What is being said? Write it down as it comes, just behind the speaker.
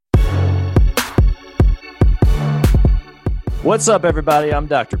What's up, everybody? I'm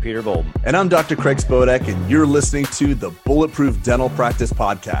Dr. Peter Bolden. And I'm Dr. Craig Spodek, and you're listening to the Bulletproof Dental Practice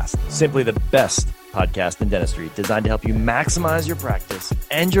Podcast. Simply the best podcast in dentistry, designed to help you maximize your practice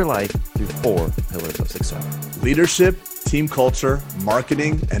and your life through 4 pillars of success: leadership, team culture,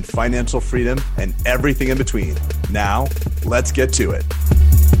 marketing, and financial freedom, and everything in between. Now, let's get to it.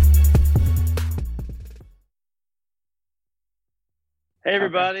 Hey,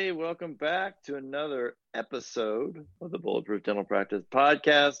 everybody. Welcome back to another episode of the Bulletproof Dental Practice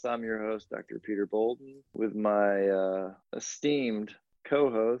Podcast. I'm your host, Dr. Peter Bolden, with my esteemed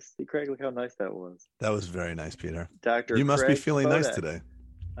co-host. Hey, Craig, look how nice that was. That was very nice, Peter. Dr. You must Craig be feeling Spodek. nice today.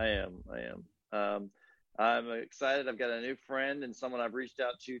 I am. I'm excited. I've got a new friend and someone I've reached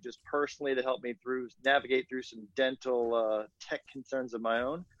out to just personally to help me navigate through some dental tech concerns of my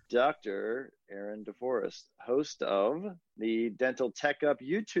own. Dr. Aaron DeForest, host of the Dental Tech Up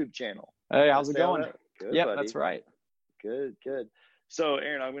YouTube channel. Hey, how's it going? Good, yep, buddy. That's right. Good. So,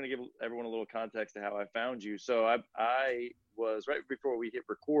 Aaron, I'm going to give everyone a little context to how I found you. So I was, right before we hit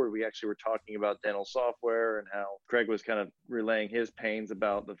record, we actually were talking about dental software and how Craig was kind of relaying his pains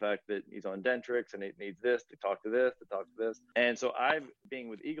about the fact that he's on Dentrix and it needs this to talk to this, to talk to this. And so being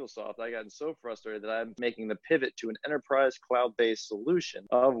with Eaglesoft, I gotten so frustrated that I'm making the pivot to an enterprise cloud-based solution,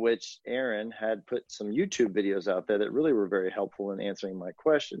 of which Aaron had put some YouTube videos out there that really were very helpful in answering my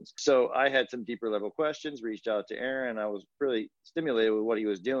questions. So I had some deeper level questions, reached out to Aaron. I was really stimulated with what he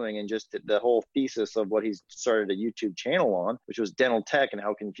was doing and just the whole thesis of what he's started a YouTube channel on, which was dental tech and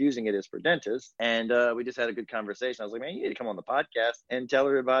how confusing it is for dentists. And we just had a good conversation. I was like, man, you need to come on the podcast and tell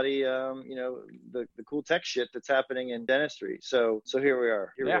everybody, the cool tech shit that's happening in dentistry. So here we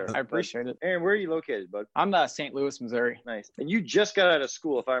are. I appreciate it. Aaron, where are you located, bud? I'm St. Louis, Missouri. Nice. And you just got out of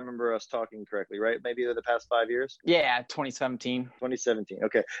school, if I remember us talking correctly, right? Maybe the past 5 years? Yeah, 2017. 2017.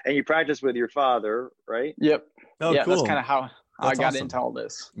 Okay. And you practiced with your father, right? Yep. Oh, yeah, cool. That's kind of how I got awesome. into all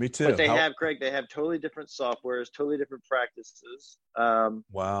this. Me too. But they have totally different softwares, totally different practices.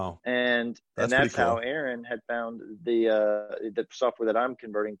 Wow. And that's how Aaron had found the software that I'm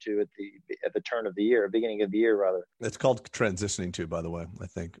converting to at the turn of the year, beginning of the year, rather. It's called transitioning to, by the way, I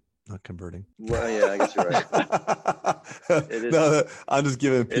think. Not converting. Well, yeah, I guess you're right. No, I'm just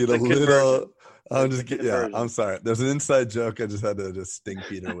giving Pete a little. I'm sorry. There's an inside joke I just had to just sting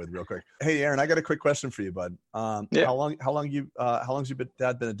Peter with real quick. Hey, Aaron, I got a quick question for you, bud. Yeah. How long has your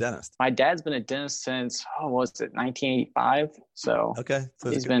dad been a dentist? My dad's been a dentist since 1985. So okay,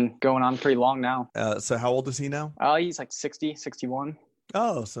 so he's been going on pretty long now. So how old is he now? He's like 60, 61.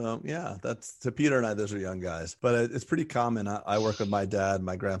 Oh, so yeah, to Peter and I, those are young guys, but it's pretty common. I work with my dad.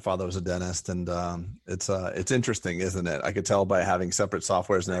 My grandfather was a dentist, and it's interesting, isn't it? I could tell by having separate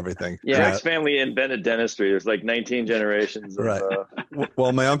softwares and everything. Yeah, Craig's family invented dentistry. There's like 19 generations. Right.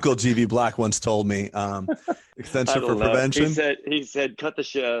 Well, my uncle G.V. Black once told me, extension for prevention. He said, cut the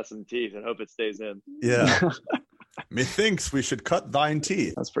shit out of some teeth and hope it stays in. Yeah. Methinks we should cut thine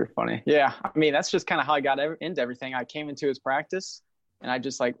teeth. That's pretty funny. Yeah, I mean, that's just kind of how I got into everything. I came into his practice. And I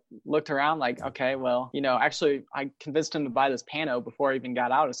just looked around okay, well, actually I convinced him to buy this Pano before I even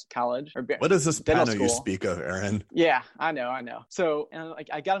got out of college. What is this Pano you speak of, Aaron? Yeah, I know. So, and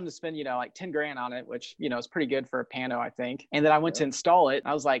I got him to spend, $10,000 on it, which, is pretty good for a Pano, I think. And then I went to install it.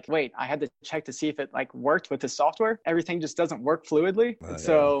 I was like, wait, I had to check to see if it worked with the software. Everything just doesn't work fluidly.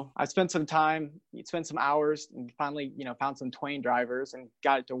 So I spent some time, spent some hours, and finally, found some Twain drivers and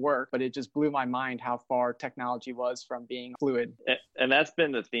got it to work. But it just blew my mind how far technology was from being fluid. And that's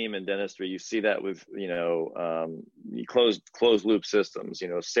been the theme in dentistry. You see that with, closed loop systems,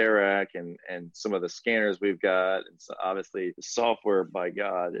 CEREC and some of the scanners we've got. And so obviously the software, by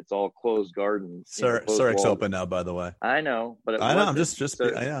God, it's all closed garden. CEREC's open now, by the way. I know, but I know. I'm just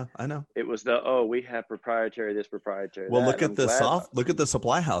I know. It was we have proprietary, this proprietary. Well, that, look at the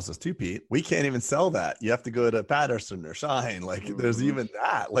supply houses too, Pete. We can't even sell that. You have to go to Patterson or Shine. There's even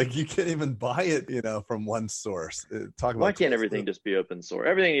that. You can't even buy it, from one source. Why can't everything just be open source?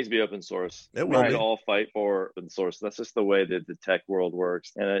 Everything needs to be open source. We could all fight for open source. That's just the way that the tech world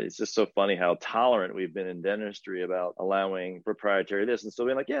works. And it's just so funny how tolerant we've been in dentistry about allowing proprietary this and still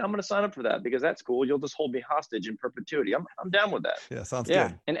being I'm going to sign up for that because that's cool. You'll just hold me hostage in perpetuity. I'm down with that. Yeah, sounds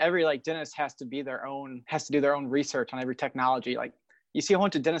good. And every dentist has to do their own research on every technology. You see a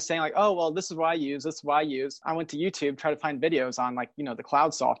bunch of dentists saying oh, well, this is what I use. This is what I use. I went to YouTube, try to find videos on the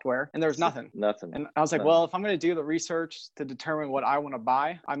cloud software, and there was nothing. Nothing. And I was like, well, if I'm going to do the research to determine what I want to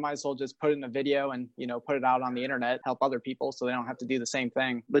buy, I might as well just put it in a video and, put it out on the internet, help other people so they don't have to do the same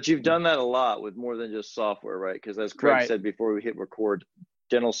thing. But you've done that a lot with more than just software, right? Because as Craig said before we hit record,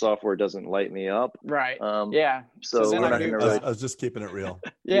 dental software doesn't light me up. Right. Yeah. So then we're I not knew- going to really. I was just keeping it real.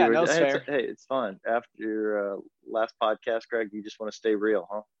 Yeah, no, it's fair. Hey, it's fun. After your last podcast, Greg, you just want to stay real,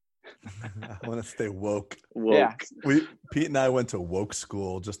 huh? I want to stay woke. Yeah. Pete and I went to woke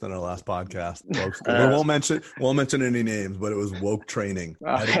school just in our last podcast. Woke school. We won't mention any names, but it was woke training.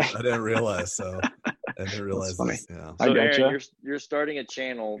 Okay. I didn't realize. So I didn't realize this. Yeah. So I gotcha. Aaron, you're starting a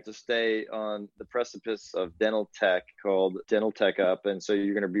channel to stay on the precipice of dental tech called Dental Tech Up. And so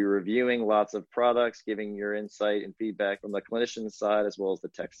you're going to be reviewing lots of products, giving your insight and feedback from the clinician side as well as the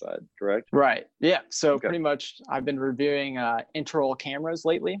tech side, correct? Right. Yeah. So Okay. pretty much I've been reviewing intraoral cameras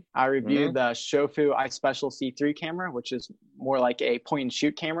lately. I reviewed the Shofu iSpecial C3 camera, which is more like a point and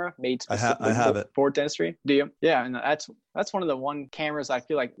shoot camera made specifically for dentistry. Do you? Yeah. And that's one of the cameras I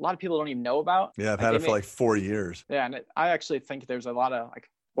feel like a lot of people don't even know about. Yeah. I've had it for like 4 years. Yeah. And I actually think there's a lot of like,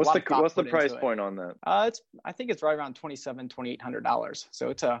 what's the price point on that? I think it's right around $2,700-$2,800. So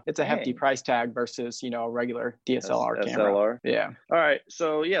it's a hefty price tag versus, a regular DSLR camera. SLR. Yeah. All right.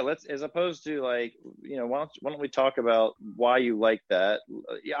 So yeah, let's, as opposed to like, why don't we talk about why you like that?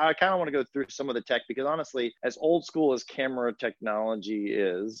 I kind of want to go through some of the tech because honestly, as old school as camera technology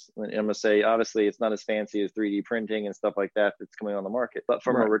is, I'm going to say, obviously it's not as fancy as 3D printing and stuff like that that's coming on the market, but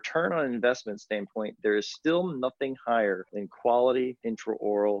from a return on investment standpoint, there is still nothing higher than quality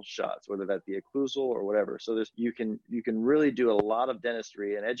intraoral shots, whether that be occlusal or whatever. So you can really do a lot of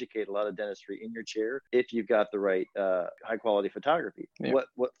dentistry and educate a lot of dentistry in your chair if you've got the right high quality photography. Yeah.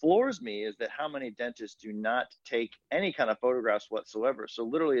 What floors me is that how many dentists do not take any kind of photographs whatsoever. So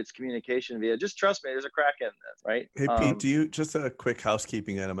literally it's communication via, just trust me, there's a crack in this, right? Hey Pete, do you, just a quick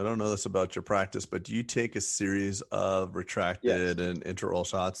housekeeping item, I don't know this about your practice, but do you take a series of retracted and intraoral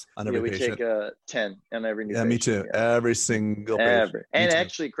shots on every patient? We take 10 on every new patient. Me too. Yeah. Every single patient. And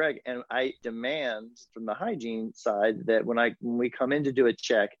actually, Craig, and I demand from the hygiene side that when we come in to do a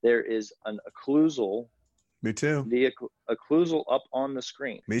check, there is an occlusal. Me too. The occlusal up on the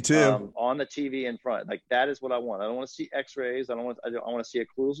screen. Me too. On the TV in front. Like that is what I want. I don't want to see x-rays. I want to see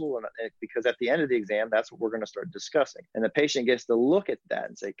occlusal, because at the end of the exam, that's what we're going to start discussing. And the patient gets to look at that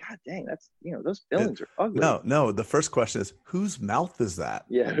and say, God dang, that's, those fillings are ugly. No. The first question is, whose mouth is that?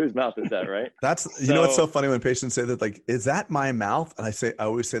 Yeah. Whose mouth is that? Right. That's, what's so funny when patients say that, like, is that my mouth? And I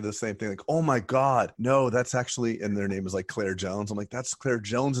always say the same thing. Like, oh my God, no, that's actually, and their name is like Claire Jones. I'm like, that's Claire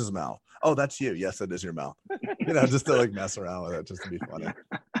Jones's mouth. Oh, that's you. Yes, it is your mouth. Just to like mess around with it, just to be funny.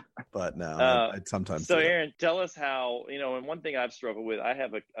 But no, I sometimes. So Aaron, tell us how, and one thing I've struggled with, I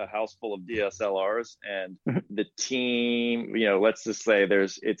have a house full of DSLRs and the team, let's just say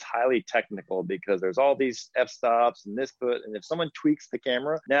it's highly technical because there's all these f-stops and this and if someone tweaks the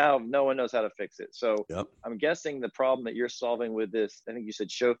camera, now no one knows how to fix it. So I'm guessing the problem that you're solving with this, I think you said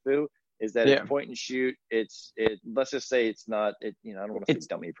Shofu, is that it's point and shoot. Let's just say it's not, I don't want to say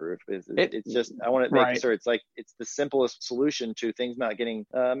dummy proof. It's just, I want to make sure it's the simplest solution to things not getting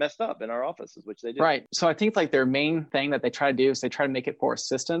messed up in our offices, which they do. Right. So I think like their main thing that they try to do is they try to make it for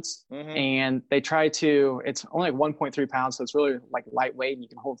assistance, and they try to, it's only like 1.3 pounds. So it's really like lightweight and you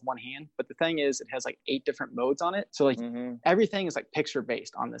can hold with one hand. But the thing is, it has like 8 different modes on it. So like everything is like picture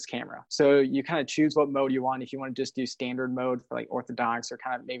based on this camera. So you kind of choose what mode you want. If you want to just do standard mode for like orthodontics or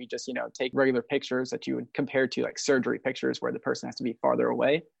kind of maybe just, take regular pictures that you would compare to like surgery pictures where the person has to be farther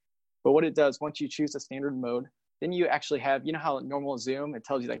away. But what it does, once you choose the standard mode, then you actually have, how normal zoom, it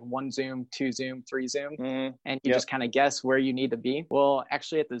tells you like 1 zoom, 2 zoom, 3 zoom, and you just kind of guess where you need to be. Well,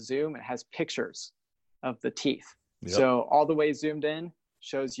 actually at the zoom, it has pictures of the teeth. So all the way zoomed in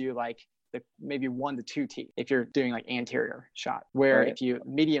shows you like the maybe 1 to 2 teeth if you're doing like anterior shot, where if you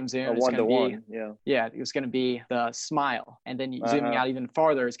medium zoom, it's going to be it's going to be the smile, and then you zooming out even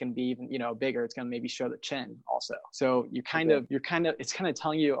farther, it's going to be even bigger. It's going to maybe show the chin also. So it's kind of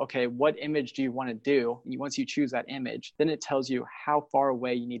telling you, okay, what image do you want to do? Once you choose that image, then it tells you how far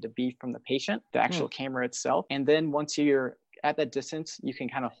away you need to be from the patient, the actual camera itself, and then once you're at that distance, you can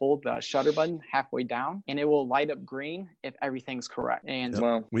kind of hold the shutter button halfway down and it will light up green if everything's correct.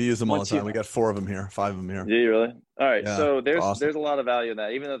 And we use them all the time. We got 4 of them here, 5 of them here. Do you really? All right. Yeah, so there's a lot of value in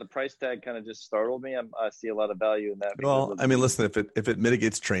that. Even though the price tag kind of just startled me, I see a lot of value in that. Well, I mean, listen, if it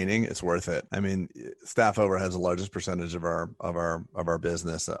mitigates training, it's worth it. I mean, staff overhead has the largest percentage of our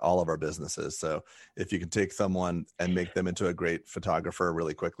business, all of our businesses. So if you can take someone and make them into a great photographer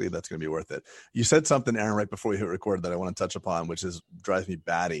really quickly, that's going to be worth it. You said something, Aaron, right before we hit record that I want to touch upon, which drives me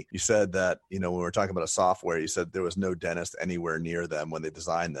batty. You said that, when we were talking about a software, you said there was no dentist anywhere near them when they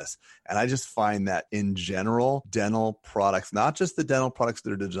designed this. And I just find that in general, dental products, not just the dental products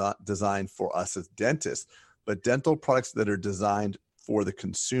that are designed for us as dentists, but dental products that are designed for the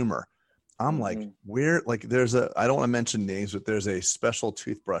consumer. I'm like, where, like, I don't want to mention names, but there's a special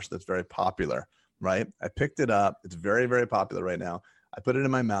toothbrush that's very popular, right? I picked it up. It's very, very popular right now. I put it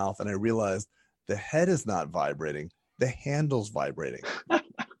in my mouth and I realized the head is not vibrating. The handle's vibrating.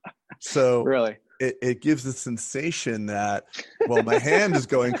 So Really? It gives the sensation that, well, my hand is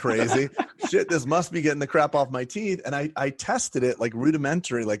going crazy. Shit, this must be getting the crap off my teeth. And I tested it like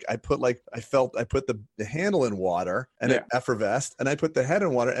rudimentary. Like I put the handle in water and it effervesced, and I put the head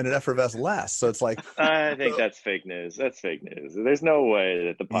in water and it effervesced less. So it's like, I think that's fake news. That's fake news. There's no way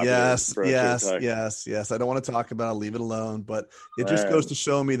that the popular yes. I don't want to talk about it. Leave it alone. But it just goes to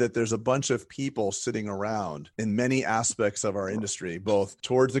show me that there's a bunch of people sitting around in many aspects of our industry, both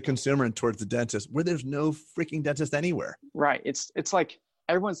towards the consumer and towards the dentist, where there's no freaking dentist anywhere. Right. It's like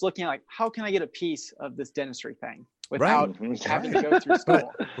everyone's looking at like, how can I get a piece of this dentistry thing without having to go through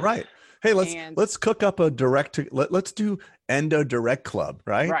school? Right. Hey, let's cook up a let's do Endo Direct Club,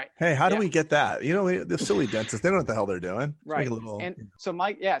 right? Right. Hey, how do we get that? You know, the silly dentists, they don't know what the hell they're doing. Right. So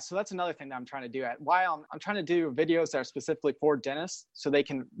that's another thing that I'm trying to do. I'm trying to do videos that are specifically for dentists so they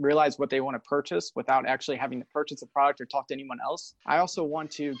can realize what they want to purchase without actually having to purchase a product or talk to anyone else. I also want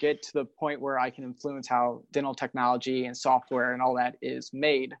to get to the point where I can influence how dental technology and software and all that is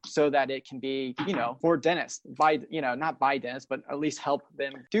made so that it can be, for dentists, not by dentists, but at least help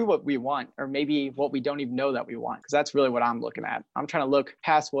them do what we want, or maybe what we don't even know that we want. Because that's really what I'm looking at. I'm trying to look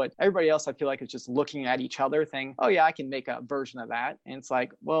past what everybody else, I feel like, is just looking at each other saying, oh yeah, I can make a version of that. And it's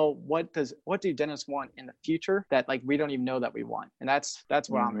like, well, what do dentists want in the future that like we don't even know that we want? And that's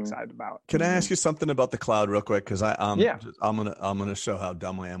what I'm excited about. Can I ask you something about the cloud real quick? Because I'm gonna show how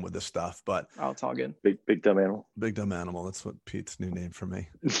dumb I am with this stuff. But it's all good. Big dumb animal. Big dumb animal. That's what Pete's new name for me.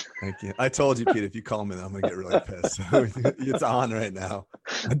 Thank you. I told you, Pete, if you call me that, I'm gonna get really pissed. So it's on right now.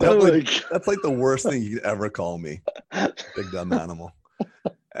 That's like the worst thing you could ever call me. Big dumb animal.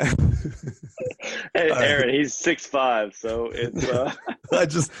 Hey, Aaron, he's 6'5", so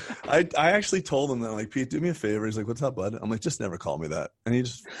it's I actually told him that, like, Pete, do me a favor. He's like, what's up, bud? I'm like, just never call me that. And he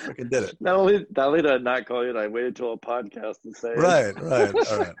just freaking did it. Not only did I not call you, I waited till a podcast to say right.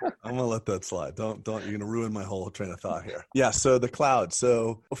 All right. I'm gonna let that slide. Don't you're gonna ruin my whole train of thought here. Yeah, so the cloud.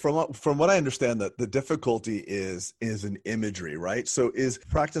 So from what I understand, that the difficulty is an imagery, right? So is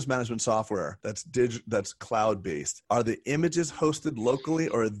practice management software that's cloud based, are the images hosted locally,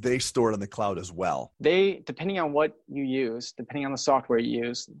 or are they stored on the cloud as well? They, depending on what you use, depending on the software you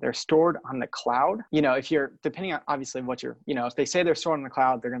use, they're stored on the cloud. Depending on obviously what if they say they're stored on the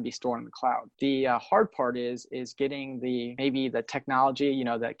cloud, they're going to be stored on the cloud. The hard part is getting maybe the technology,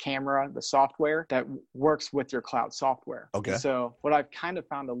 the camera, the software that works with your cloud software. Okay. So what I've kind of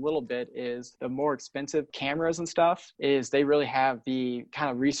found a little bit is the more expensive cameras and stuff is they really have the kind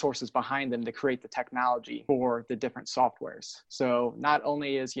of resources behind them to create the technology for the different softwares. So not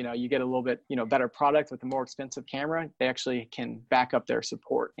only is, you get a little bit, better product with a more expensive camera, they actually can back up their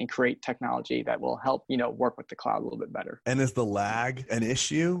support and create technology that will help, work with the cloud a little bit better. And is the lag an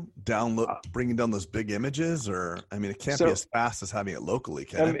issue bringing down those big images? Or, it can't be as fast as having it locally,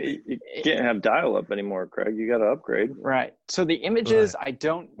 can it? You can't have dial-up anymore, Craig. You got to upgrade. Right. So the images, I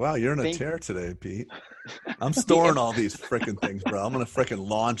don't Wow, you're in a tear today, Pete. I'm storing all these freaking things, bro. I'm going to freaking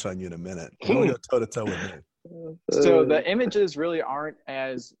launch on you in a minute. You're going to go toe-to-toe with me. So the images really aren't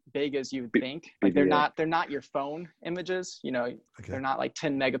as big as you would think. Like they're not your phone images, They're not like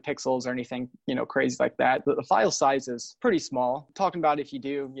 10 megapixels or anything, crazy like that. But the file size is pretty small. Talking about if you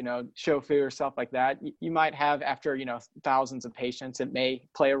do, show food or stuff like that, you might have after, thousands of patients, it may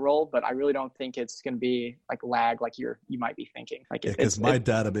play a role, but I really don't think it's going to be like lag like you might be thinking. Like because my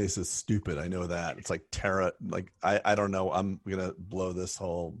database is stupid. I know that. It's like tera, like I don't know. I'm going to blow this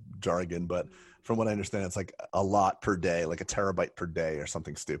whole jargon, but from what I understand, it's like a lot per day, like a terabyte per day or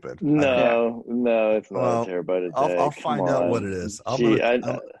something stupid. No, it's not a terabyte a day. I'll find out what it is.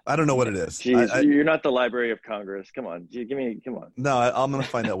 I don't know what it is. You're not the Library of Congress. Come on. Come on. No, I'm going to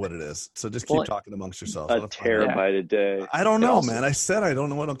find out what it is. So just keep talking amongst yourselves. A terabyte a day. I don't know, man. I said I don't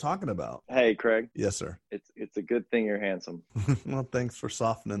know what I'm talking about. Hey, Craig. Yes, sir. It's a good thing you're handsome. Well, thanks for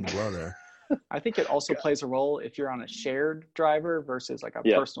softening the blow there. I think it also plays a role if you're on a shared driver versus like a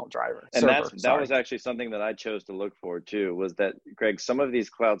personal driver. And that was actually something that I chose to look for too, was that, Greg, some of these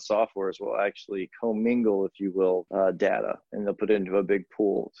cloud softwares will actually commingle, if you will, data, and they'll put it into a big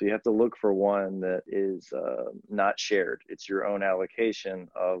pool. So you have to look for one that is not shared. It's your own allocation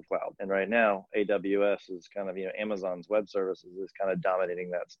of cloud. And right now, AWS is kind of, Amazon's web services is kind of dominating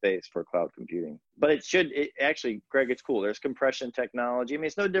that space for cloud computing. But actually, Greg, it's cool. There's compression technology.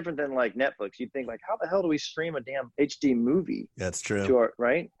 It's no different than like Netflix. Netflix, you'd think like, how the hell do we stream a damn HD movie That's true. to our,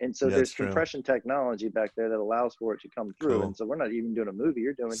 right? And so Yeah, there's it's true. compression technology back there that allows for it to come through. Cool. And so we're not even doing a movie.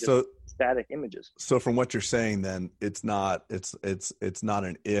 You're doing just So, static images. so from what you're saying, then it's not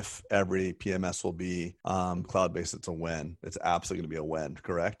an if every PMS will be cloud-based. It's a when. It's absolutely going to be a when,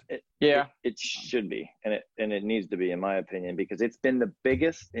 correct? It should be, and it needs to be, in my opinion, because it's been the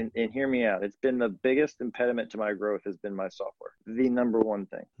biggest, and hear me out, it's been the biggest impediment to my growth has been my software, the number one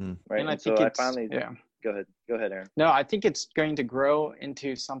thing, right? And I And think so I it's, finally, yeah. Go ahead, Aaron. No, I think it's going to grow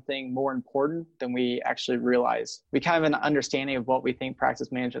into something more important than we actually realize. We kind of have an understanding of what we think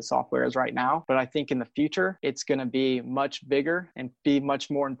practice management software is right now, but I think in the future, it's going to be much bigger and be much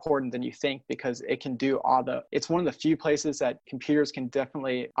more important than you think, because it can do it's one of the few places that computers can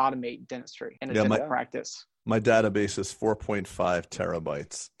definitely automate dentistry and dental practice. My database is 4.5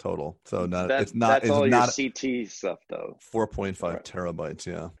 terabytes total. So That's all your CT stuff though. 4.5 terabytes.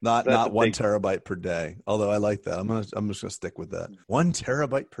 Yeah. Not 1 terabyte per day. Although I like that. I'm just gonna stick with that. 1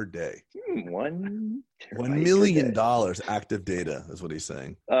 terabyte per day. $1 million active data is what he's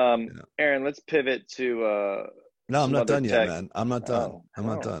saying. Aaron, let's pivot to no, I'm not done yet, man. I'm not done. I'm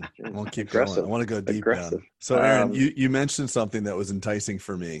not done. I want to keep going. I want to go deep down. So, Aaron, you mentioned something that was enticing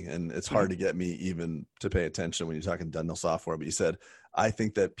for me, and it's hard to get me even to pay attention when you're talking dental software. But you said, I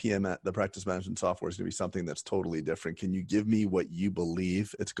think that the practice management software is going to be something that's totally different. Can you give me what you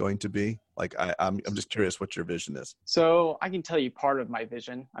believe it's going to be? Like, I'm just curious what your vision is. So I can tell you part of my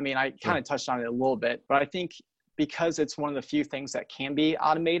vision. I mean, I kind of touched on it a little bit, but I think because it's one of the few things that can be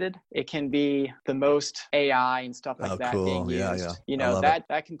automated, it can be the most AI and stuff like that being used. Yeah. You know,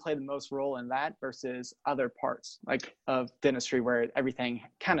 that can play the most role in that versus other parts like of dentistry where everything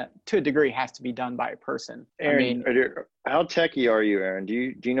kind of to a degree has to be done by a person. Aaron, how techie are you, Aaron?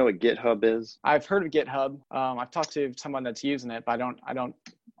 Do you know what GitHub is? I've heard of GitHub. I've talked to someone that's using it, but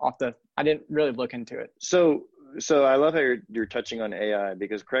I didn't really look into it. So I love how you're touching on AI,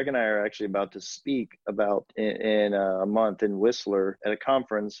 because Craig and I are actually about to speak about in a month in Whistler at a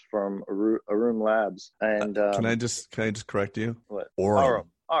conference from Arum Labs. And can I just correct you? What? Aurum.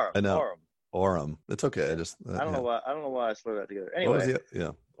 I know. Aurum. It's okay. I don't know why I slowed that together. Anyway.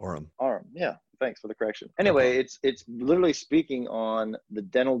 Aurum. Aurum. Yeah. Thanks for the correction. Anyway, it's literally speaking on the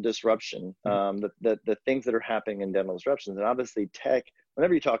dental disruption, the things that are happening in dental disruptions, and obviously tech.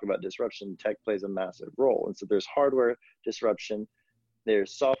 Whenever you talk about disruption, tech plays a massive role. And so there's hardware disruption,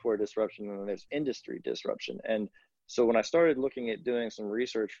 there's software disruption, and then there's industry disruption. And so when I started looking at doing some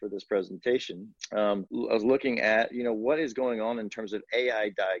research for this presentation, I was looking at, what is going on in terms of AI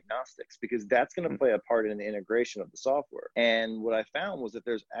diagnostics, because that's going to play a part in the integration of the software. And what I found was that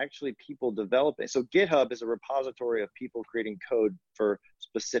there's actually people developing. So GitHub is a repository of people creating code for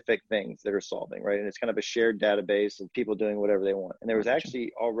specific things that are solving, right? And it's kind of a shared database of people doing whatever they want. And there was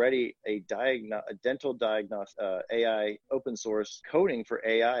actually already a dental diagnostic AI open source coding for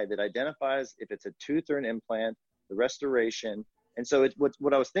AI that identifies if it's a tooth or an implant, the restoration. And so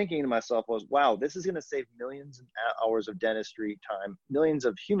what I was thinking to myself was, wow, this is going to save millions of hours of dentistry time, millions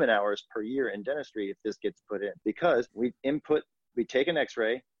of human hours per year in dentistry if this gets put in, because we take an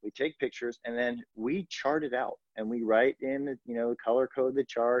x-ray, we take pictures, and then we chart it out and we write in, color code the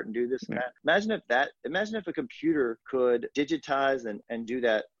chart and do this and that. Imagine if a computer could digitize and do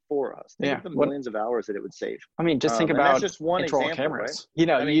that for us. Think of the millions of hours that it would save. I mean, just think about just one intraoral example, cameras.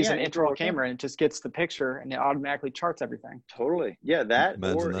 Right? You use an intraoral camera and it just gets the picture and it automatically charts everything. Totally. Yeah, that.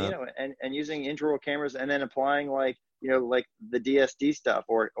 Imagine that. And using intraoral cameras and then applying like the DSD stuff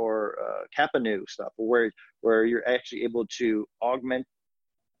or Kappa-Nu stuff, where you're actually able to augment,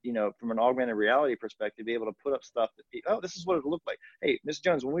 from an augmented reality perspective, be able to put up stuff that, this is what it'll look like. Hey, Ms.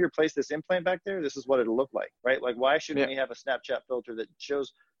 Jones, when we replace this implant back there, this is what it'll look like, right? Like, why shouldn't we have a Snapchat filter that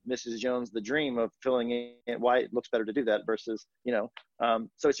shows Mrs. Jones the dream of filling in why it looks better to do that versus,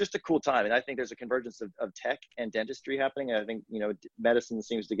 so it's just a cool time. And I think there's a convergence of tech and dentistry happening. And I think, medicine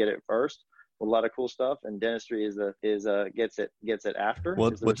seems to get it first. A lot of cool stuff, and dentistry gets it after. Well,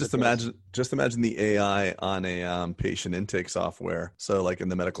 just imagine the AI on a patient intake software. So, like in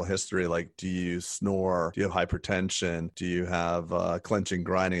the medical history, like do you snore? Do you have hypertension? Do you have clenching,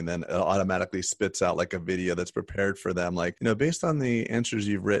 grinding? Then it automatically spits out like a video that's prepared for them. Like based on the answers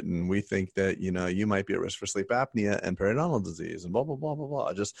you've written, we think that you might be at risk for sleep apnea and periodontal disease, and blah blah blah blah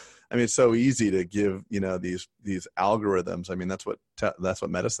blah. It's so easy to give these algorithms. I mean, that's what that's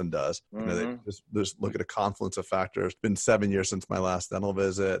what medicine does. Mm-hmm. You know, they just look at a confluence of factors. It's been 7 years since my last dental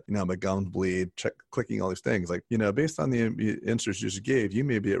visit. You know, my gums bleed, clicking all these things. Like, you know, based on the answers you just gave, you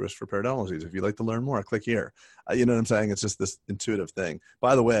may be at risk for periodontal disease. If you'd like to learn more, click here. You know what I'm saying? It's just this intuitive thing.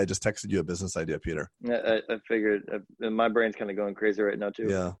 By the way, I just texted you a business idea, Peter. Yeah, I figured my brain's kind of going crazy right now too.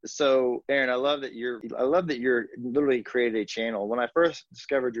 Yeah. So Aaron, I love that you're literally created a channel. When I first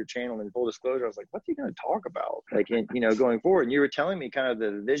discovered your channel, in full disclosure, I was like, what's he going to talk about? Like, you know, going forward. And you were telling me kind of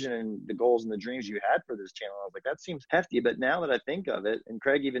the vision and the goals and the dreams you had for this channel. I was like, that seems hefty. But now that I think of it, and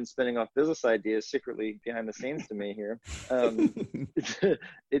Craig even spinning off business ideas secretly behind the scenes to me here,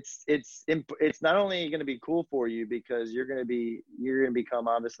 it's not only going to be cool for you because you're going to become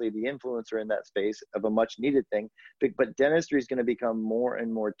obviously the influencer in that space of a much needed thing, but dentistry is going to become more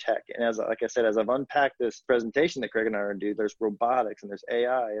and more tech. And like I said, as I've unpacked this presentation that Craig and I are going to do, there's robotics and there's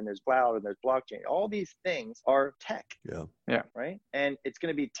AI and there's cloud and there's blockchain. All these things are tech. Yeah. Right. And it's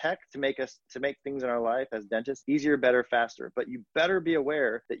going to be tech to make things in our life as dentists easier, better, faster. But you better be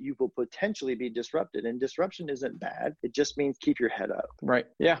aware that you will potentially be disrupted. And disruption isn't bad. It just means keep your head up. Right.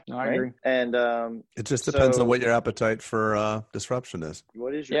 Yeah. No, I agree. And it just depends on what your appetite for disruption is.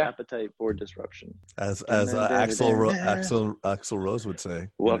 What is your appetite for disruption? As Axl Rose would say,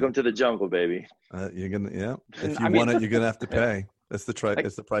 welcome to the jungle, baby. You're gonna If you want it, you're gonna have to pay. It's the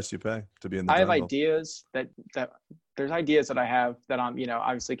it's the price you pay to be in the jungle. I have ideas that there's ideas that I have that I'm, you know,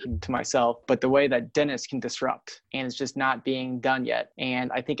 obviously keeping to myself, but the way that dentists can disrupt, and it's just not being done yet.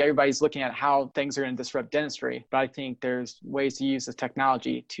 And I think everybody's looking at how things are going to disrupt dentistry, but I think there's ways to use this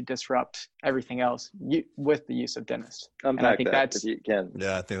technology to disrupt everything else with the use of dentists. Unpack and I think that if you can.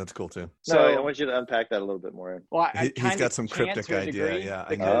 Yeah, I think that's cool too. So I want you to unpack that a little bit more. Well, he's got some cryptic idea. Yeah,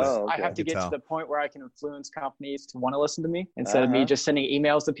 because I have to get to the point where I can influence companies to want to listen to me instead of me just sending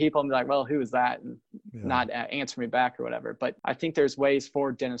emails to people and be like, well, who is that? And not answer me back or whatever. But I think there's ways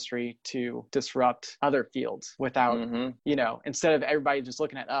for dentistry to disrupt other fields without, you know, instead of everybody just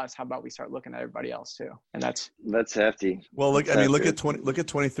looking at us, how about we start looking at everybody else too? And that's hefty. Well, look at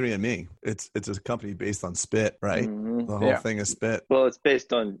 23andMe. It's a company based on spit, right? The whole thing is spit. Well, it's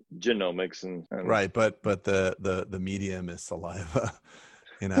based on genomics and right, but the medium is saliva.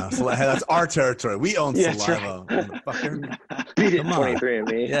 You know, so that's our territory. We own saliva. Right. Beat it,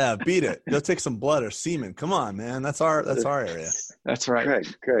 23andMe. Yeah, beat it. Go take some blood or semen. Come on, man. That's our area. That's right.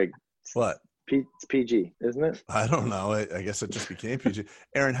 Craig. What? It's PG, isn't it? I don't know. I guess it just became PG.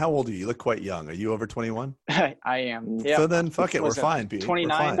 Aaron, how old are you? You look quite young. Are you over 21? I am. Yeah. So then fuck it. We're fine, Pete.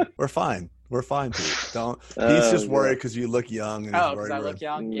 29? We're fine. We're fine, Pete. He's just worried because you look young. And because I look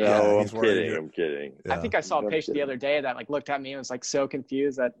young? No, I'm kidding. Yeah. I think I saw a patient the other day that like looked at me and was like so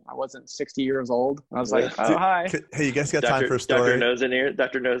confused that I wasn't 60 years old. I was like, oh, hi. Hey, you guys got time for a story? Dr.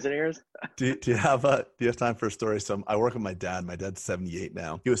 Nose and Ears? Do you have time for a story? So I work with my dad. My dad's 78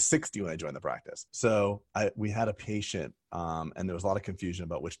 now. He was 60 when I joined the practice. So we had a patient and there was a lot of confusion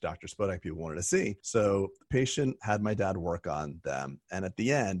about which Dr. Spodak people wanted to see. So the patient had my dad work on them. And at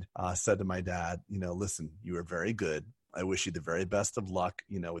the end, said to my dad, you know, listen, you were very good. I wish you the very best of luck,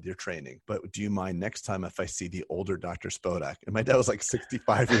 you know, with your training. But do you mind next time if I see the older Dr. Spodak? And my dad was like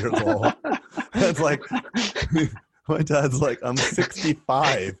 65 years old. It's like, my dad's like, I'm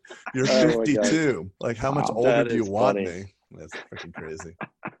 65. You're 52. Like, how much older do you want me? That's freaking crazy.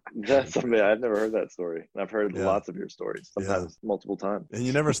 That's something I've never heard that story. I've heard lots of your stories, sometimes multiple times. And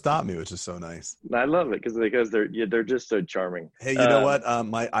you never stop me, which is so nice. I love it because they're just so charming. Hey, you know what?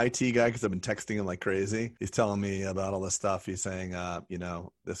 My IT guy, because I've been texting him like crazy, he's telling me about all this stuff. He's saying, you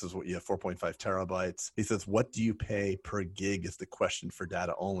know, this is what you have 4.5 terabytes. He says, what do you pay per gig is the question for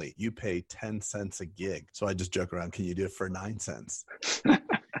data only. You pay 10 cents a gig. So I just joke around. Can you do it for 9 cents?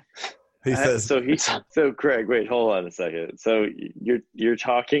 He says so Craig, wait, hold on a second. So you're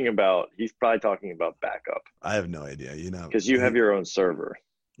talking about, he's probably talking about backup. I have no idea, you know, because you have your own server.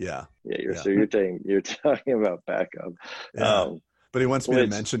 Yeah. So you're talking about backup. Yeah. But he wants me to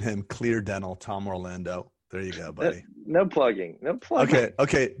mention him, Clear Dental, Tom Orlando. There you go, buddy. No plugging.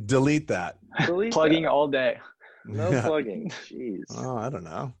 Okay. Delete that. Plugging all day. No plugging. Jeez. Oh, I don't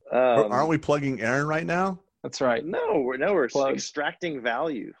know. Aren't we plugging Aaron right now? That's right. No, we're extracting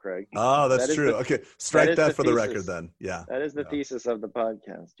value, Craig. Oh, that's true. Okay, strike that for the record then. Yeah. That is the thesis of the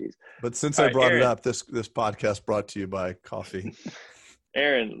podcast. Jeez. But since I brought it up, this podcast brought to you by coffee.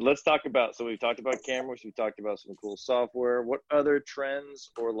 Aaron, let's talk about, so we've talked about cameras, we've talked about some cool software. What other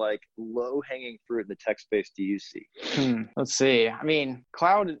trends or like low-hanging fruit in the tech space do you see? Let's see. I mean,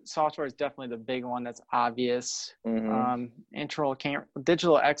 cloud software is definitely the big one that's obvious. Internal camera,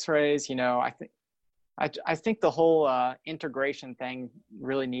 digital x-rays, you know, I think the whole integration thing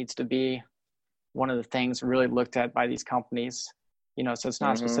really needs to be one of the things really looked at by these companies. So it's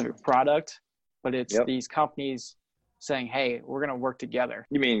not a specific product, but it's Yep. these companies saying, hey, we're going to work together.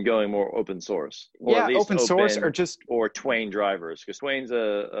 You mean going more open source? Or Yeah, at least open source or just or Twain drivers, because Twain's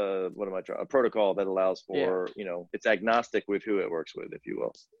a protocol that allows for it's agnostic with who it works with, if you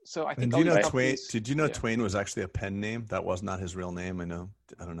will. So I And think do you know Twain? companies, Did you know yeah. Twain was actually a pen name? That was not his real name. I know.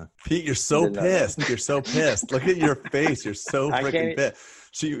 I don't know. Pete, you're so Did not know. pissed. You're so pissed. Look at your face. You're so I freaking can't- pissed.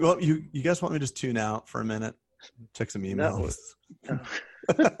 So you guys want me to just tune out for a minute? Check some emails.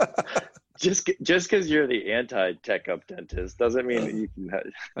 Just because you're the anti-tech up dentist doesn't mean that you can have.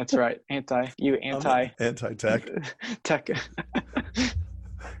 That's right. Anti-tech. Tech.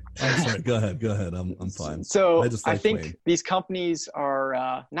 I'm sorry. Go ahead. I'm fine. So I I think Twain. these companies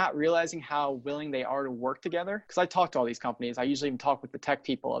are not realizing how willing they are to work together. Because I talk to all these companies. I usually even talk with the tech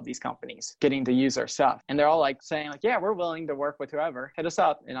people of these companies, getting to use their stuff. And they're all like saying like, yeah, we're willing to work with whoever. Hit us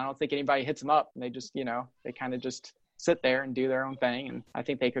up. And I don't think anybody hits them up. And they just, they kind of just sit there and do their own thing. And I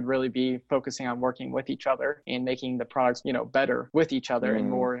think they could really be focusing on working with each other and making the products, better with each other and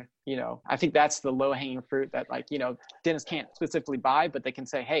more, I think that's the low hanging fruit that dentists can't specifically buy, but they can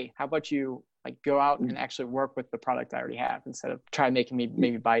say, hey, how about you go out and actually work with the product I already have instead of try making me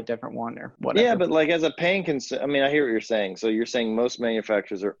maybe buy a different one or whatever. Yeah, but as a paying I hear what you're saying. So you're saying most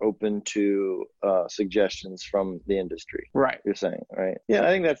manufacturers are open to suggestions from the industry. Right. You're saying, right? Yeah, I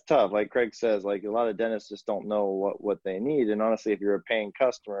think that's tough. Like Craig says, a lot of dentists just don't know what they need. And honestly, if you're a paying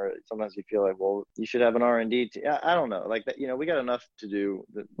customer, sometimes you feel like, well, you should have an R&D. I don't know. Like that, we got enough to do.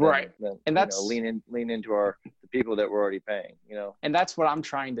 Right. And that's lean into the people that we're already paying. And that's what I'm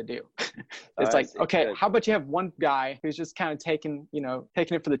trying to do. It's okay, how about you have one guy who's just kind of taking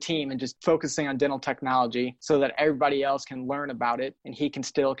it for the team and just focusing on dental technology so that everybody else can learn about it and he can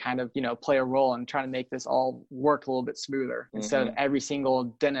still kind of, play a role and try to make this all work a little bit smoother instead of every single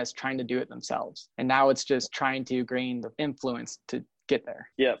dentist trying to do it themselves. And now it's just trying to gain the influence to get there.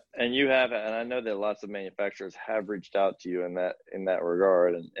 Yep. And you have, and I know that lots of manufacturers have reached out to you in that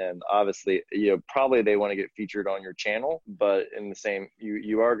regard. And obviously, probably they want to get featured on your channel, but in the same,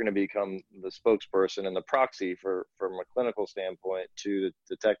 you are going to become the spokesperson and the proxy from a clinical standpoint to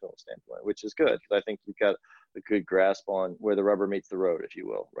the technical standpoint, which is good. Because I think you've got a good grasp on where the rubber meets the road, if you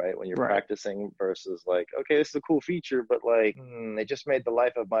will, right? When you're practicing versus okay, this is a cool feature, but they just made the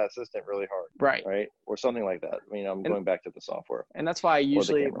life of my assistant really hard. Right. Or something like that. I'm going back to the software. And that's why I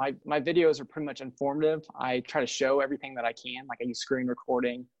usually, my videos are pretty much informative. I try to show everything that I can. I use screen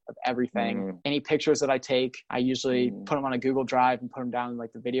recording of everything. Any pictures that I take, I usually put them on a Google Drive and put them down in the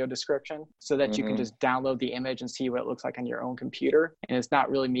video description so that you can just download the image and see what it looks like on your own computer. And it's not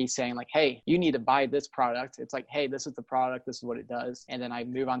really me saying hey, you need to buy this product. It's hey, this is the product, this is what it does. And then I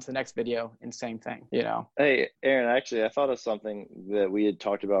move on to the next video and same thing, Hey, Aaron, actually, I thought of something that we had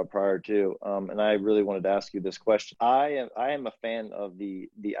talked about prior to, and I really wanted to ask you this question. I am a fan of the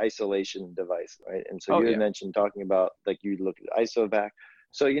isolation device, right? And so you had mentioned talking about you look at ISOVAC.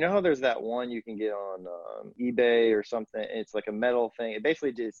 So how there's that one you can get on eBay or something. It's a metal thing. It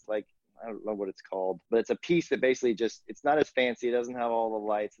basically just I don't know what it's called, but it's a piece that basically it's not as fancy. It doesn't have all the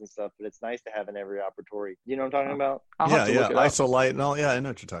lights and stuff, but it's nice to have in every operatory. You know what I'm talking about? Yeah. Isolite and all. Yeah, I know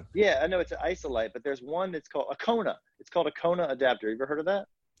what you're talking. Yeah, I know it's an Isolite, but there's one that's called a Kona. It's called a Kona adapter. You ever heard of that?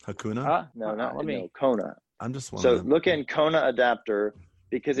 Hakuna? No, Kona. I'm just wondering. So look in Kona adapter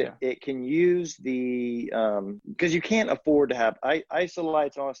because it can use the because you can't afford to have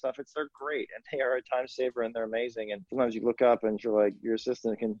Isolites and all that stuff. They're great and they are a time saver and they're amazing. And sometimes you look up and you're your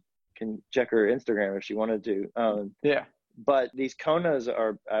assistant can check her Instagram if she wanted to. But these Konas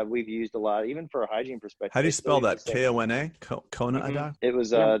are we've used a lot, even for a hygiene perspective. How do you spell that? Kona? Kona adapter? It was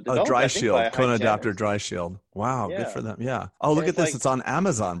Dry Shield. Kona adapter Dry Shield. Wow, good for them. Yeah. Oh, look at this. It's on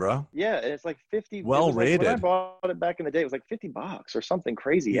Amazon, bro. Yeah, and it's 50. Well rated. When I bought it back in the day, it was $50 or something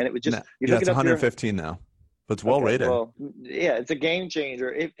crazy, and it was just it's 115 now. But it's well rated. Well, yeah, it's a game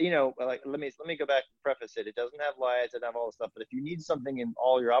changer. If let me go back and preface it. It doesn't have lights, it doesn't have all the stuff. But if you need something in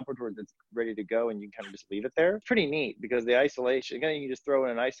all your operatories that's ready to go, and you can kind of just leave it there, it's pretty neat because the isolation. Again, you can just throw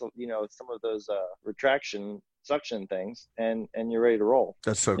in some of those retraction suction things, and you're ready to roll.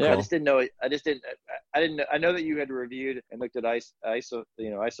 That's so cool. I just didn't know it. I didn't know. I know that you had reviewed and looked at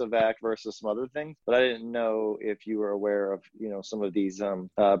ISOVAC versus some other things, but I didn't know if you were aware of some of these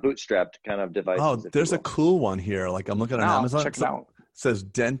bootstrapped kind of devices. Oh, there's a cool one here. I'm looking on Amazon. Check it out. says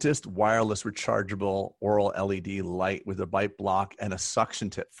dentist wireless rechargeable oral LED light with a bite block and a suction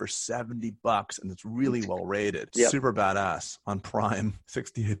tip for $70, and it's really well rated. Yep. Super badass on Prime,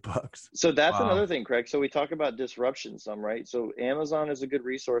 $68. So that's Wow. another thing, Craig. So we talk about disruption some, right? So Amazon is a good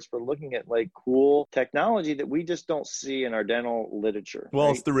resource for looking at like cool technology that we just don't see in our dental literature. Well,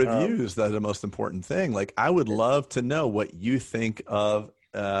 right? it's the reviews that are the most important thing. Like, I would love to know what you think of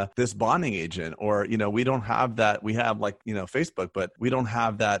this bonding agent, or, you know, we don't have that. We have, like, you know, Facebook, but we don't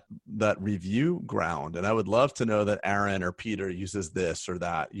have that review ground. And I would love to know that Aaron or Peter uses this or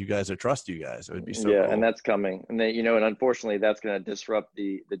that. You guys, I trust you guys. It would be so yeah, cool. and that's coming. And then, you know, and unfortunately that's going to disrupt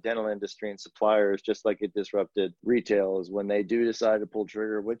the dental industry and suppliers, just like it disrupted retail, is when they do decide to pull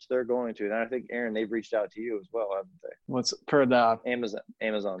trigger, which they're going to. And I think, Aaron, they've reached out to you as well, haven't they? What's per the Amazon.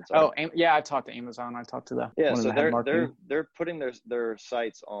 Sorry. Oh, yeah, I talked to Amazon. I talked to the Yeah, one of so the head marketing. they're putting their sites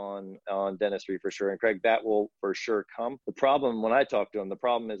on dentistry for sure. And Craig, that will for sure come. The problem, when I talk to them, the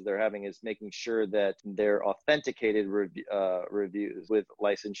problem is they're having is making sure that they're authenticated reviews with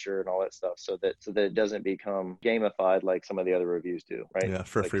licensure and all that stuff, so that it doesn't become gamified like some of the other reviews do, right? Yeah,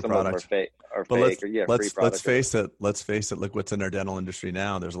 for like free some products. Of them are But fake, free products. let's face it. Let's face it. Look what's in our dental industry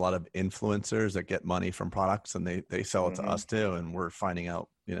now. There's a lot of influencers that get money from products, and they sell it to us too. And we're finding out,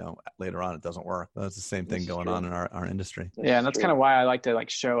 you know, later on it doesn't work. That's the same thing going on in our industry. Yeah, and that's kind of why I like to like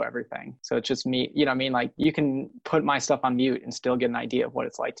show everything. So it's just me, you know what I mean? Like, you can put my stuff on mute and still get an idea of what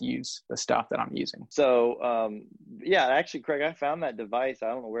it's like to use the stuff that I'm using. So, yeah, actually, Craig, I found that device. I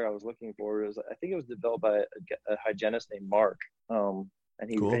don't know where I was looking for. I think it was developed by a hygienist named Mark. And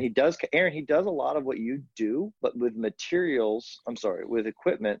he does, Aaron, he does a lot of what you do, but with with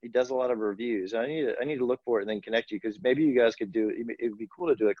equipment, he does a lot of reviews. I need to look for it and then connect you, because maybe you guys could do it. It would be cool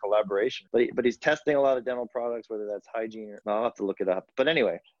to do a collaboration. But he's testing a lot of dental products, whether that's hygiene or, I'll have to look it up. But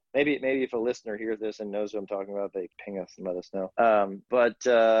anyway, maybe if a listener hears this and knows what I'm talking about, they ping us and let us know. But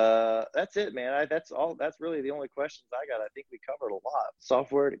that's it, man. That's all. That's really the only questions I got. I think we covered a lot.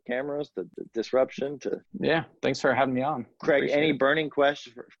 Software to cameras to disruption to. Yeah, thanks for having me on. Craig, any burning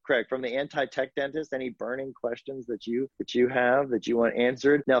questions, Craig, from the anti-tech dentist? Any burning questions that you have that you want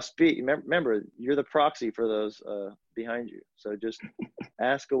answered? Now, remember, you're the proxy for those behind you, so just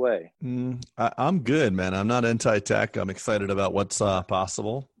ask away. I'm good, man. I'm not anti-tech. I'm excited about what's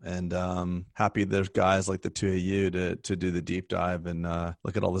possible, and happy there's guys like the two of you to do the deep dive and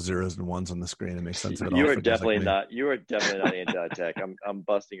look at all the zeros and ones on the screen and make sense of it all. You are definitely not anti-tech. I'm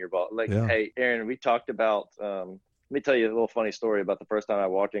busting your ball. Hey, Aaron, we talked about let me tell you a little funny story about the first time I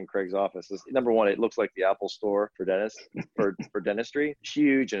walked in Craig's office. Number one, it looks like the Apple store for dentists, for dentistry.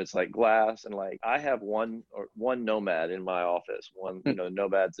 Huge, and it's like glass, and like I have one Nomad in my office. One, you know,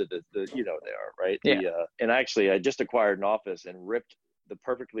 Nomads that you know they are, right? Yeah. And actually, I just acquired an office and ripped the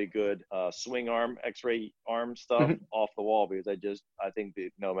perfectly good swing arm, X-ray arm stuff off the wall, because I think the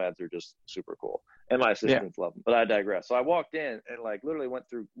Nomads are just super cool. And my assistants love them, but I digress. So I walked in and like literally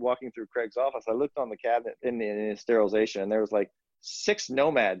walking through Craig's office. I looked on the cabinet in his sterilization, and there was like 6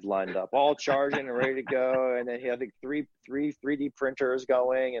 Nomads lined up, all charging and ready to go. And then he had like three 3D printers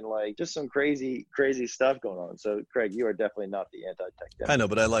going, and like just some crazy stuff going on. So Craig, you are definitely not the anti-tech dentist. I know,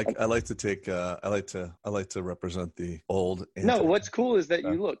 but I like to represent the old. No, what's cool is that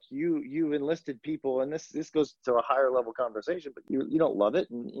you've enlisted people, and this goes to a higher level conversation, but you don't love it,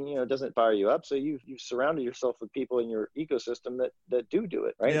 and you know, it doesn't fire you up. So you've surrounded yourself with people in your ecosystem that do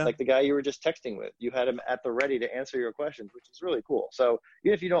it, right? Yeah. Like the guy you were just texting with, you had him at the ready to answer your questions, which is really cool. So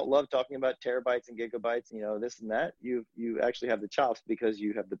even if you don't love talking about terabytes and gigabytes, you know, this and that, you actually have the chops because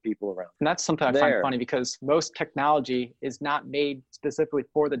you have the people around. And that's something I find funny, because most technology is not made specifically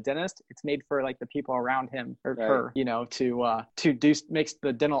for the dentist. It's made for like the people around him or her, you know, to do makes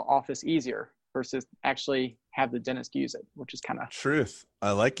the dental office easier versus actually have the dentist use it, which is kind of truth.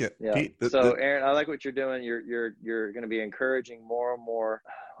 I like it. Yeah. Pete, so Aaron, I like what you're doing. You're going to be encouraging more and more.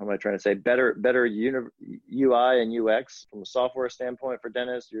 What am I trying to say? Better UI and UX from a software standpoint for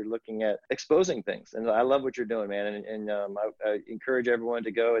dentists. You're looking at exposing things, and I love what you're doing, man. And I encourage everyone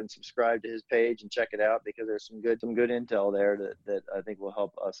to go and subscribe to his page and check it out, because there's some good intel there that I think will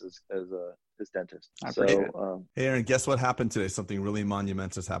help us as dentists. So, hey, Aaron, guess what happened today? Something really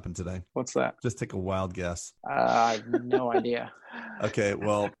monumentous happened today. What's that? Just take a wild guess. I have no idea. Okay,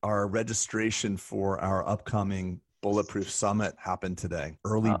 well, our registration for our upcoming Bulletproof Summit happened today.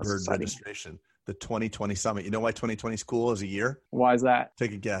 Early bird registration. The 2020 Summit. You know why 2020 is cool as a year? Why is that?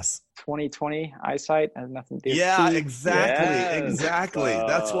 Take a guess. 2020 eyesight has nothing to do with Exactly.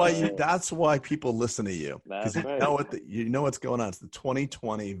 That's why people listen to you. Because you know what's going on. It's the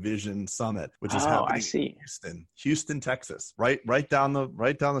 2020 Vision Summit, which is happening in Houston, Texas. Right down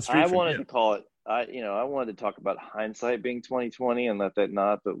the street. I wanted to call it I wanted to talk about hindsight being 2020 and let that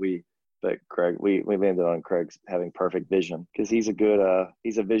not, but Craig, we landed on Craig's having perfect vision because he's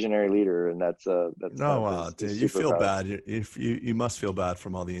a visionary leader, and that's No, dude, you feel bad. You must feel bad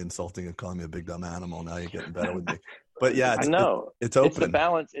from all the insulting and calling me a big dumb animal. Now you're getting better with me. But yeah, I know it's open.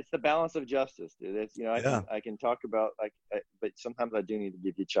 It's the balance of justice, dude. It's, I can talk about but sometimes I do need to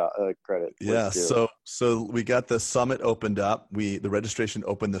give you credit. Yeah. So we got the summit opened up. The registration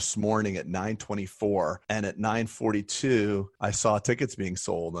opened this morning at 9:24, and at 9:42, I saw tickets being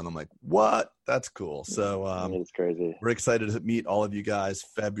sold, and I'm like, what? That's cool. So it's crazy. We're excited to meet all of you guys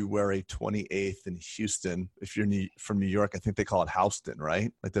February 28th in Houston. If you're from New York, I think they call it Houston,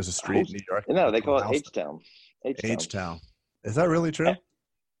 right? Like there's a street in New York. No, they call it H-Town. H-Town. Is that really true?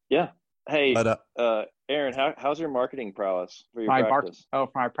 Yeah. Hey, Aaron, how's your marketing prowess for your practice? For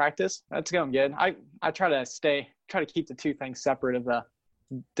my practice? That's going good. I try to keep the two things separate of the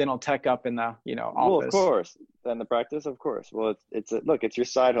dental tech up in the, office. Well, of course. Then the practice, of course. Well, it's your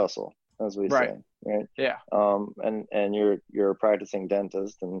side hustle, as we say, right? Yeah. And you're a practicing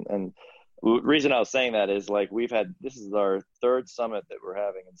dentist, and the reason I was saying that is this is our third summit that we're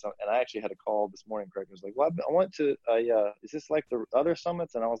having, and I actually had a call this morning. Craig was like, "Well, I went to is this like the other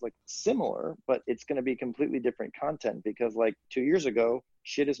summits?" And I was like, "Similar, but it's going to be completely different content because 2 years ago,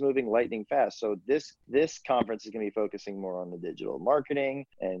 shit is moving lightning fast. So this conference is going to be focusing more on the digital marketing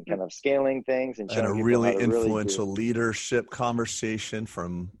and kind of scaling things and a really influential leadership conversation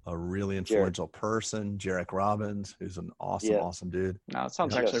from a really influential person, Jarek Robbins, who's an awesome dude. No, it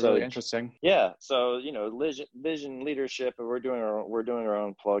sounds actually really interesting. Yeah. So, vision, leadership, and we're doing our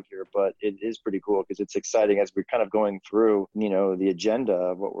own plug here, but it is pretty cool because it's exciting as we're kind of going through, the agenda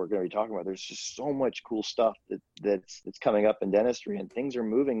of what we're going to be talking about. There's just so much cool stuff that's coming up in dentistry, and things are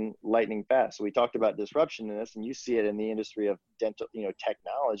moving lightning fast. So we talked about disruption in this, and you see it in the industry of dental,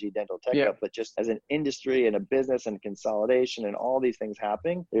 technology, dental tech, but just as an industry and a business and consolidation and all these things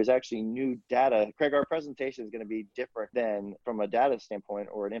happening, there's actually new data. Craig, our presentation is going to be different than from a data standpoint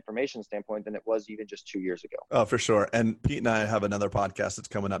or an information standpoint than it was even just 2 years ago. Oh, for sure. And Pete and I have another podcast that's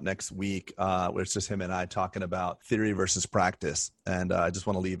coming up next week, where it's just him and I talking about theory versus practice. And I just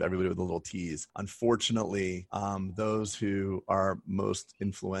want to leave everybody with a little tease. Unfortunately, those who are most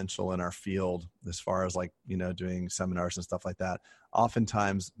influential in our field, as far as doing seminars and stuff like that,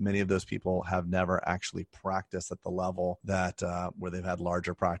 oftentimes many of those people have never actually practiced at the level that where they've had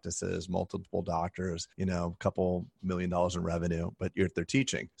larger practices, multiple doctors, a couple $1 million in revenue, but they're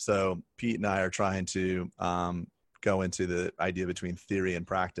teaching. So Pete and I are trying to go into the idea between theory and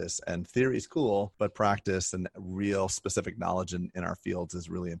practice. And theory is cool, but practice and real specific knowledge in our fields is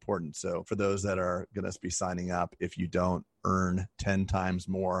really important. So for those that are going to be signing up, if you don't earn 10 times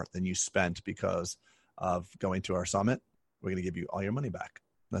more than you spent because of going to our summit, we're going to give you all your money back.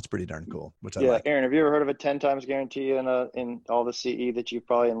 That's pretty darn cool. Which I like. Aaron, have you ever heard of a 10 times guarantee in all the CE that you've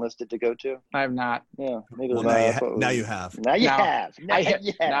probably enlisted to go to? I have not. Yeah. Well, now you have. Now you have. Now I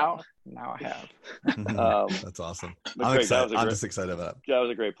have. That's awesome. I'm just excited about it. That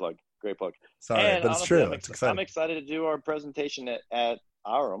was a great plug. Sorry, and but it's true. I'm excited to do our presentation at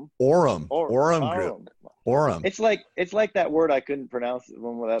Aurum. Aurum Group. Aurum. It's like that word I couldn't pronounce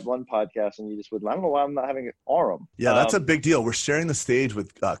when that one podcast, and you just wouldn't. I don't know why I'm not having it. Aurum. Yeah, that's a big deal. We're sharing the stage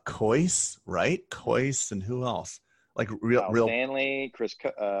with Kois, right? Kois, and who else? Real Stanley,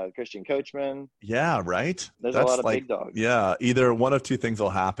 Christian Coachman. Yeah, right. There's a lot of big dogs. Yeah, either one of two things will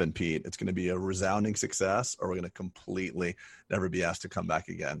happen, Pete. It's going to be a resounding success, or we're going to completely never be asked to come back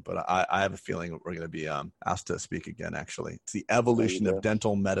again. But I have a feeling we're going to be asked to speak again, actually. It's the Evolution of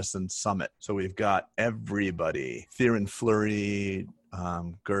Dental Medicine Summit. So we've got everybody. Theron Fleury,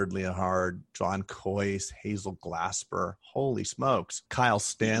 Gerd Leonhard, John Kois, Hazel Glasper. Holy smokes. Kyle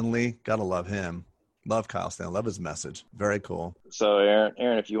Stanley. Gotta love him. Love Kyle Stanley. Love his message. Very cool. So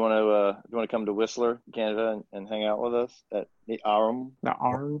Aaron, if you want to come to Whistler, Canada, and hang out with us at the Aurum.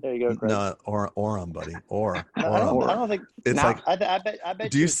 There you go, Craig. No, Aurum, buddy. Aurum. I don't think it's I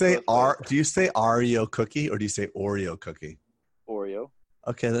bet. Do you say Oreo cookie or do you say Oreo cookie? Oreo.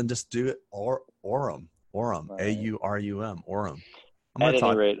 Okay, then just do it. Aurum. Aurum. AURUM. Aurum. At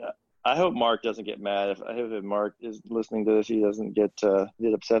any rate, I hope Mark doesn't get mad. I hope if Mark is listening to this, he doesn't get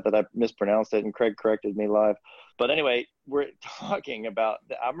upset that I mispronounced it and Craig corrected me live. But anyway, we're talking about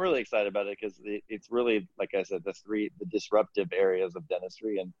I'm really excited about it because it's really, like I said, the disruptive areas of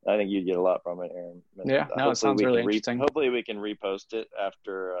dentistry, and I think you'd get a lot from it, Aaron. Yeah, it sounds really interesting. Hopefully we can repost it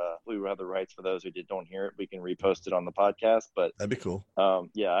after we have the rights for those who don't hear it. We can repost it on the podcast. But that'd be cool.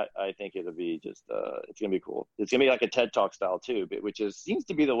 I think it'll be just it's gonna be cool. It's gonna be like a TED Talk style too, which seems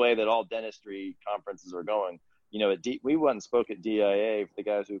to be the way that all dentistry conferences are going. we went and spoke at DIA for the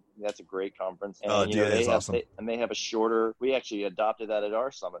guys that's a great conference. And, DIA is awesome. They have a shorter, we actually adopted that at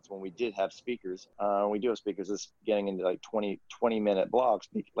our summits when we did have speakers. We do have speakers that's getting into like 20-minute blocks,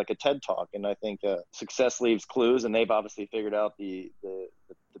 like a TED Talk. And I think success leaves clues, and they've obviously figured out the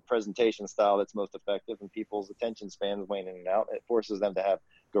presentation style that's most effective, and people's attention spans wane in and out. It forces them to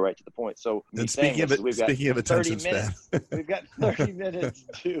go right to the point. So speaking of attention span, we've got 30 minutes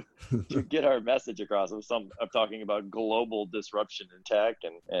to get our message across. I'm talking about global disruption in tech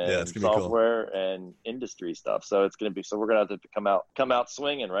and software and industry stuff. So it's going to be, so we're going to have to come out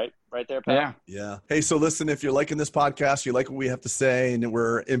swinging, right there, Pat. Yeah. Hey, so listen, if you're liking this podcast, you like what we have to say, and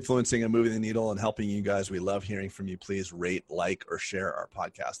we're influencing and moving the needle and helping you guys, we love hearing from you. Please rate, like, or share our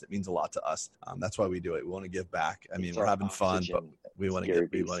podcast. It means a lot to us. That's why we do it. We want to give back. I mean, we're having fun, but we want to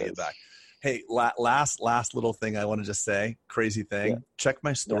get back. Hey, last little thing I want to just say, crazy thing. Yeah. Check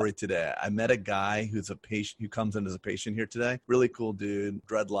my story today. I met a guy who's a patient, who comes in as a patient here today. Really cool dude,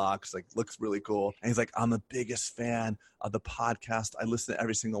 dreadlocks, like looks really cool. And he's like, I'm the biggest fan of the podcast. I listen to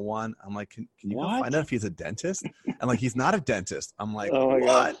every single one. I'm like, can you go find out if he's a dentist? And like, he's not a dentist. I'm like, what?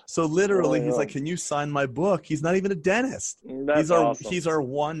 God. So literally he's like, can you sign my book? He's not even a dentist. That's awesome. He's our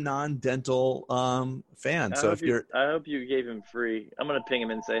one non-dental fan. So I hope you gave him free. I'm going to ping him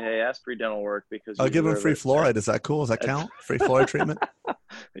and say, hey, ask free dental work, because I'll give him free fluoride. Is that cool? Does that count? Free fluoride treatment?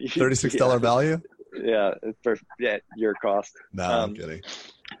 $36 value? Yeah. Your cost. No, I'm kidding.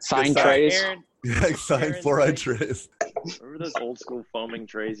 Sign trays. Aaron, sign fluoride trays. Remember those old school foaming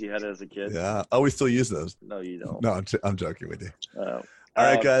trays you had as a kid? Yeah. Oh, we still use those. No, you don't. No, I'm joking with you. All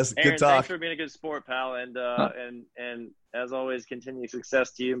right, guys. Aaron, good talk. Thanks for being a good sport, pal. And as always, continued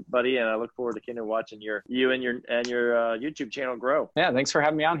success to you, buddy. And I look forward to watching your YouTube channel grow. Yeah. Thanks for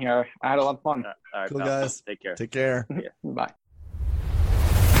having me on here. I had a lot of fun. All right, cool, pal. guys. Take care. Take care. Yeah. Bye.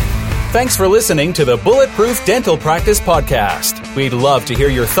 Thanks for listening to the Bulletproof Dental Practice Podcast. We'd love to hear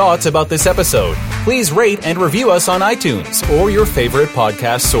your thoughts about this episode. Please rate and review us on iTunes or your favorite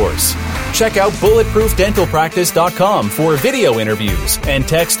podcast source. Check out bulletproofdentalpractice.com for video interviews and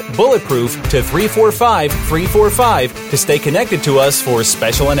text Bulletproof to 345-345 to stay connected to us for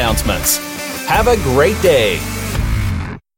special announcements. Have a great day.